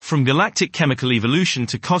From galactic chemical evolution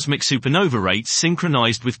to cosmic supernova rates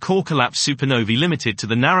synchronized with core collapse supernovae limited to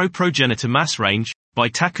the narrow progenitor mass range, by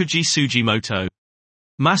Takuji Sugimoto.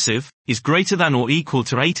 Massive, is greater than or equal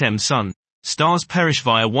to 8 Sun. Stars perish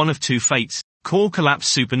via one of two fates, core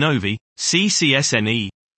collapse supernovae, CCSNE,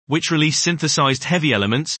 which release synthesized heavy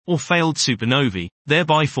elements, or failed supernovae,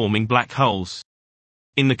 thereby forming black holes.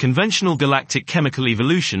 In the conventional galactic chemical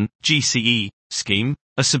evolution, GCE, scheme,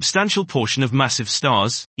 a substantial portion of massive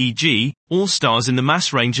stars, e.g., all stars in the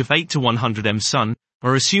mass range of 8 to 100 Sun,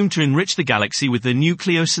 are assumed to enrich the galaxy with their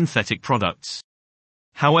nucleosynthetic products.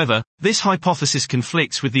 However, this hypothesis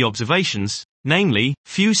conflicts with the observations, namely,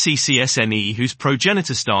 few CCSNE whose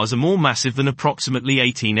progenitor stars are more massive than approximately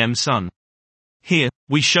 18 Sun. Here,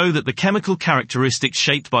 we show that the chemical characteristics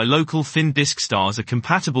shaped by local thin disk stars are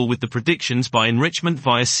compatible with the predictions by enrichment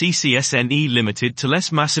via CCSNE limited to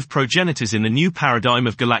less massive progenitors in the new paradigm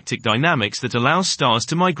of galactic dynamics that allows stars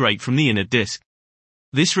to migrate from the inner disk.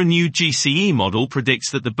 This renewed GCE model predicts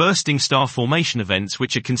that the bursting star formation events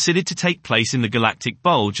which are considered to take place in the galactic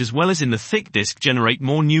bulge as well as in the thick disk generate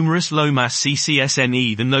more numerous low-mass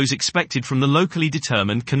CCSNE than those expected from the locally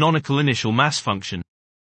determined canonical initial mass function.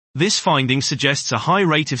 This finding suggests a high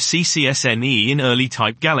rate of CCSNE in early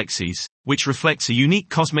type galaxies, which reflects a unique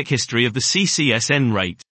cosmic history of the CCSN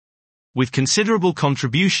rate. With considerable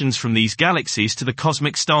contributions from these galaxies to the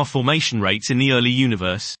cosmic star formation rates in the early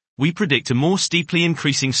universe, we predict a more steeply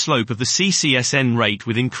increasing slope of the CCSN rate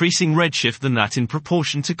with increasing redshift than that in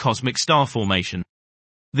proportion to cosmic star formation.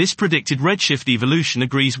 This predicted redshift evolution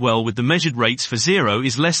agrees well with the measured rates for 0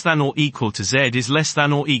 is less than or equal to Z is less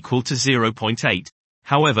than or equal to 0.8.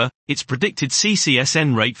 However, its predicted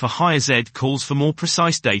CCSN rate for higher Z calls for more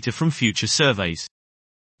precise data from future surveys.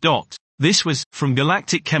 This was, From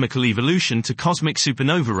Galactic Chemical Evolution to Cosmic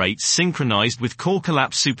Supernova Rates Synchronized with Core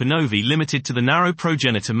Collapse Supernovae Limited to the Narrow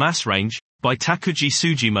Progenitor Mass Range, by Takuji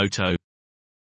Sugimoto.